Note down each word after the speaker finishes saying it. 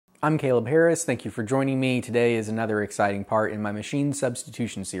I'm Caleb Harris. Thank you for joining me. Today is another exciting part in my machine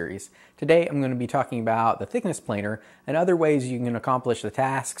substitution series. Today I'm going to be talking about the thickness planer and other ways you can accomplish the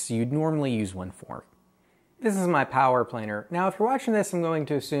tasks you'd normally use one for. This is my power planer. Now if you're watching this, I'm going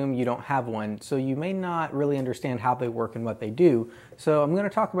to assume you don't have one, so you may not really understand how they work and what they do. So I'm going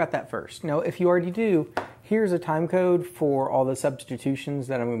to talk about that first. Now if you already do, here's a time code for all the substitutions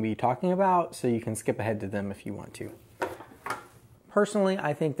that I'm going to be talking about, so you can skip ahead to them if you want to. Personally,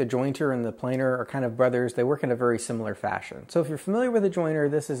 I think the jointer and the planer are kind of brothers. They work in a very similar fashion. So if you're familiar with a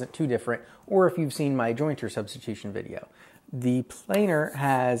jointer, this isn't too different, or if you've seen my jointer substitution video. The planer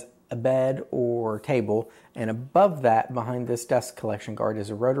has a bed or table, and above that, behind this desk collection guard, is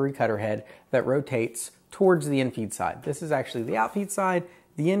a rotary cutter head that rotates towards the infeed side. This is actually the outfeed side.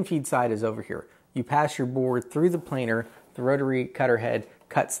 The infeed side is over here. You pass your board through the planer, the rotary cutter head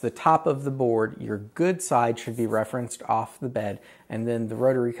cuts the top of the board, your good side should be referenced off the bed, and then the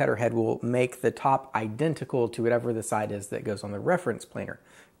rotary cutter head will make the top identical to whatever the side is that goes on the reference planer,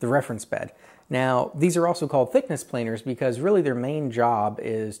 the reference bed. Now, these are also called thickness planers because really their main job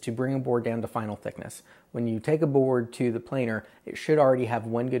is to bring a board down to final thickness. When you take a board to the planer, it should already have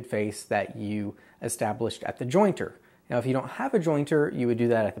one good face that you established at the jointer. Now, if you don't have a jointer, you would do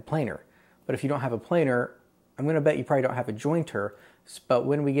that at the planer. But if you don't have a planer, I'm going to bet you probably don't have a jointer, but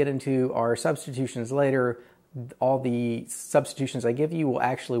when we get into our substitutions later, all the substitutions I give you will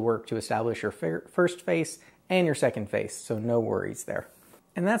actually work to establish your first face and your second face, so no worries there.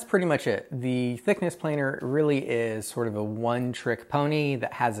 And that's pretty much it. The thickness planer really is sort of a one-trick pony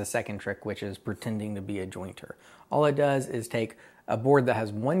that has a second trick, which is pretending to be a jointer. All it does is take a board that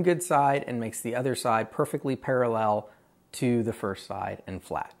has one good side and makes the other side perfectly parallel to the first side and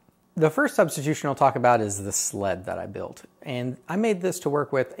flat. The first substitution I'll talk about is the sled that I built. And I made this to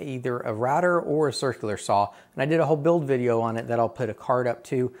work with either a router or a circular saw. And I did a whole build video on it that I'll put a card up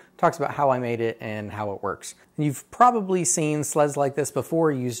to. Talks about how I made it and how it works. And you've probably seen sleds like this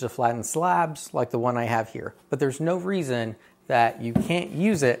before used to flatten slabs like the one I have here. But there's no reason that you can't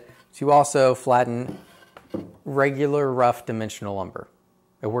use it to also flatten regular rough dimensional lumber.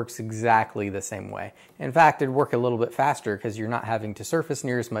 It works exactly the same way. In fact, it'd work a little bit faster because you're not having to surface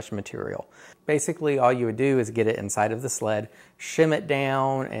near as much material. Basically, all you would do is get it inside of the sled, shim it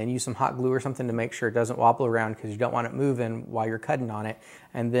down, and use some hot glue or something to make sure it doesn't wobble around because you don't want it moving while you're cutting on it.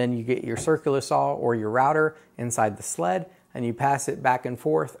 And then you get your circular saw or your router inside the sled, and you pass it back and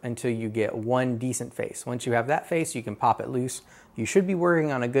forth until you get one decent face. Once you have that face, you can pop it loose. You should be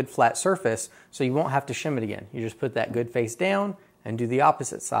working on a good flat surface, so you won't have to shim it again. You just put that good face down and do the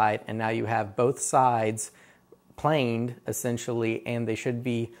opposite side, and now you have both sides planed essentially, and they should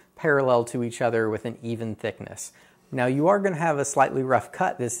be parallel to each other with an even thickness. Now you are going to have a slightly rough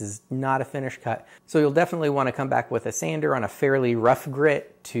cut. This is not a finished cut, so you'll definitely want to come back with a sander on a fairly rough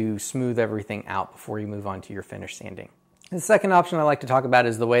grit to smooth everything out before you move on to your finished sanding. The second option I like to talk about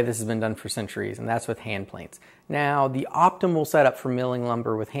is the way this has been done for centuries, and that's with hand planes. Now, the optimal setup for milling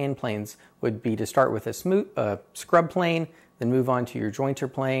lumber with hand planes would be to start with a scrub plane, then move on to your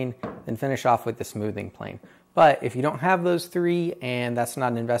jointer plane, then finish off with the smoothing plane. But if you don't have those three, and that's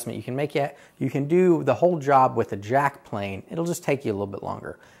not an investment you can make yet, you can do the whole job with a jack plane. It'll just take you a little bit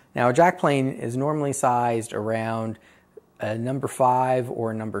longer. Now, a jack plane is normally sized around a number 5 or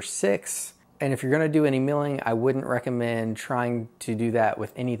a number 6. And if you're going to do any milling, I wouldn't recommend trying to do that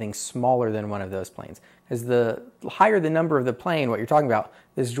with anything smaller than one of those planes. As the higher the number of the plane, what you're talking about,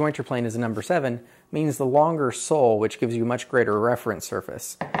 this jointer plane is a number 7, means the longer sole, which gives you a much greater reference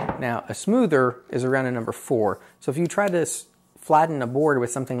surface. Now, a smoother is around a number 4. So if you try to flatten a board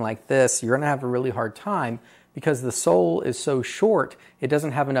with something like this, you're going to have a really hard time because the sole is so short, it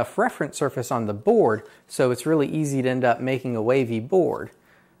doesn't have enough reference surface on the board, so it's really easy to end up making a wavy board.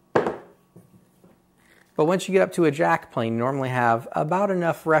 But once you get up to a jack plane, you normally have about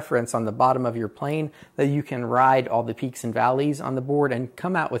enough reference on the bottom of your plane that you can ride all the peaks and valleys on the board and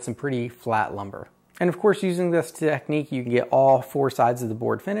come out with some pretty flat lumber. And of course, using this technique, you can get all 4 sides of the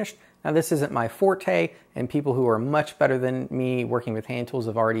board finished. Now, this isn't my forte, and people who are much better than me working with hand tools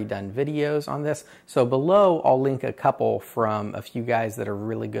have already done videos on this. So below, I'll link a couple from a few guys that are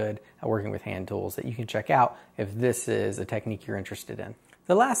really good at working with hand tools that you can check out if this is a technique you're interested in.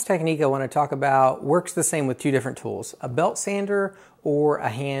 The last technique I want to talk about works the same with 2 different tools, a belt sander or a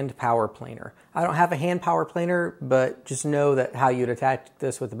hand power planer. I don't have a hand power planer, but just know that how you'd attach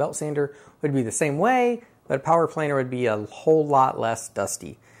this with a belt sander would be the same way, but a power planer would be a whole lot less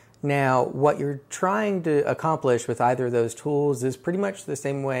dusty. Now, what you're trying to accomplish with either of those tools is pretty much the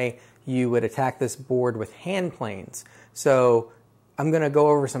same way you would attack this board with hand planes. So I'm going to go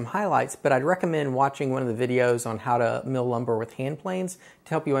over some highlights, but I'd recommend watching one of the videos on how to mill lumber with hand planes to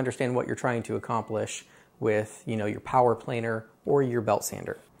help you understand what you're trying to accomplish with, your power planer or your belt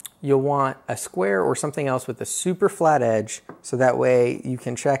sander. You'll want a square or something else with a super flat edge, so that way you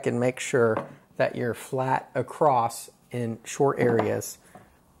can check and make sure that you're flat across in short areas.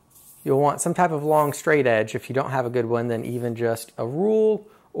 You'll want some type of long straight edge. If you don't have a good one, then even just a rule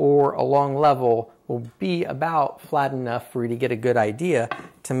or a long level will be about flat enough for you to get a good idea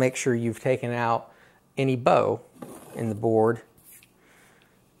to make sure you've taken out any bow in the board.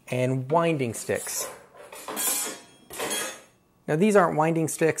 And winding sticks. Now these aren't winding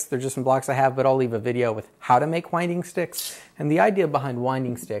sticks, they're just some blocks I have, but I'll leave a video with how to make winding sticks. And the idea behind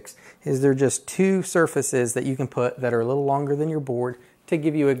winding sticks is they're just two surfaces that you can put that are a little longer than your board to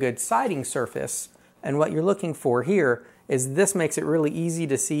give you a good siding surface. And what you're looking for here is this makes it really easy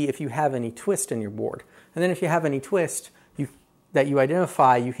to see if you have any twist in your board. And then if you have any twist that you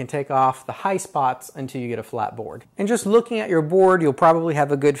identify, you can take off the high spots until you get a flat board. And just looking at your board, you'll probably have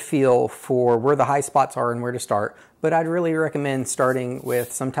a good feel for where the high spots are and where to start. But I'd really recommend starting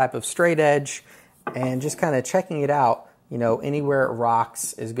with some type of straight edge and just kind of checking it out. Anywhere it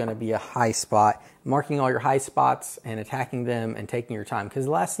rocks is going to be a high spot. Marking all your high spots and attacking them and taking your time. Because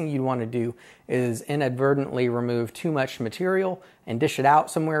the last thing you want to do is inadvertently remove too much material and dish it out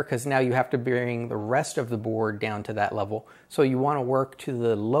somewhere, because now you have to bring the rest of the board down to that level. So you want to work to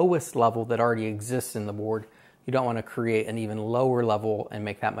the lowest level that already exists in the board. You don't want to create an even lower level and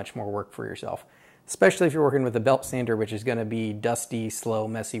make that much more work for yourself. Especially if you're working with a belt sander, which is going to be dusty, slow,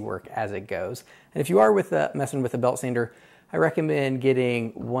 messy work as it goes. And if you are messing with a belt sander, I recommend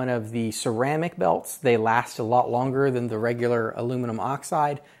getting one of the ceramic belts. They last a lot longer than the regular aluminum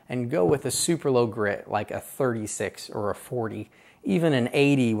oxide, and go with a super low grit, like a 36 or a 40. Even an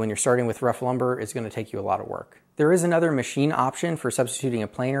 80 when you're starting with rough lumber is going to take you a lot of work. There is another machine option for substituting a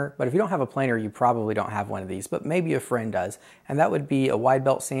planer, but if you don't have a planer, you probably don't have one of these, but maybe a friend does, and that would be a wide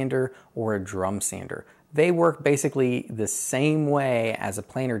belt sander or a drum sander. They work basically the same way as a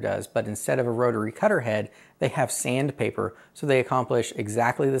planer does, but instead of a rotary cutter head, they have sandpaper, so they accomplish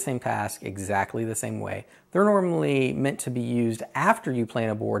exactly the same task, exactly the same way. They're normally meant to be used after you plane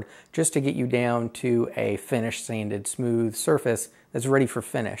a board, just to get you down to a finished, sanded, smooth surface that's ready for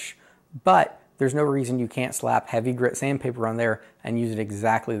finish. But there's no reason you can't slap heavy grit sandpaper on there and use it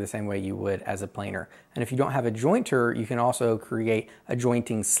exactly the same way you would as a planer. And if you don't have a jointer, you can also create a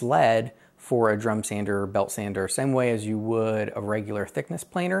jointing sled for a drum sander or belt sander, same way as you would a regular thickness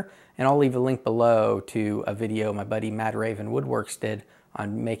planer. And I'll leave a link below to a video my buddy Mad Raven Woodworks did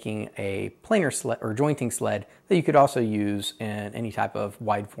on making a planer sled or jointing sled that you could also use in any type of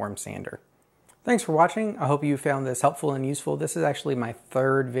wide form sander. Thanks for watching. I hope you found this helpful and useful. This is actually my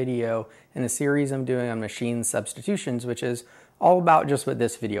third video in a series I'm doing on machine substitutions, which is all about just what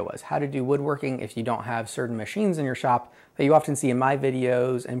this video was. How to do woodworking if you don't have certain machines in your shop that you often see in my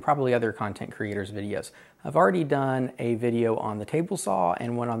videos and probably other content creators' videos. I've already done a video on the table saw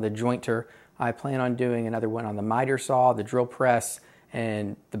and one on the jointer. I plan on doing another one on the miter saw, the drill press,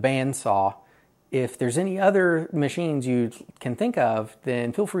 and the band saw. If there's any other machines you can think of,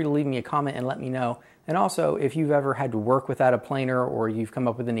 then feel free to leave me a comment and let me know. And also, if you've ever had to work without a planer or you've come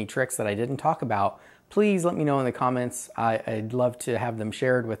up with any tricks that I didn't talk about, please let me know in the comments. I'd love to have them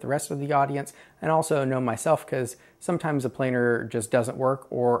shared with the rest of the audience, and also know myself, because sometimes a planer just doesn't work,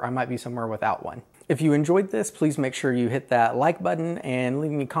 or I might be somewhere without one. If you enjoyed this, please make sure you hit that like button and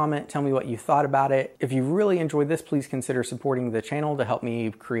leave me a comment. Tell me what you thought about it. If you really enjoyed this, please consider supporting the channel to help me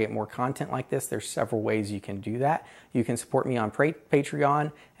create more content like this. There's several ways you can do that. You can support me on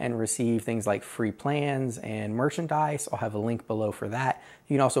Patreon and receive things like free plans and merchandise. I'll have a link below for that.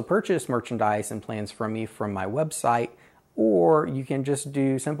 You can also purchase merchandise and plans from me from my website, or you can just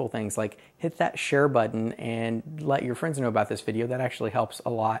do simple things like hit that share button and let your friends know about this video. That actually helps a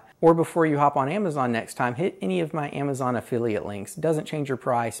lot. Or before you hop on Amazon next time, hit any of my Amazon affiliate links. It doesn't change your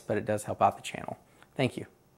price, but it does help out the channel. Thank you.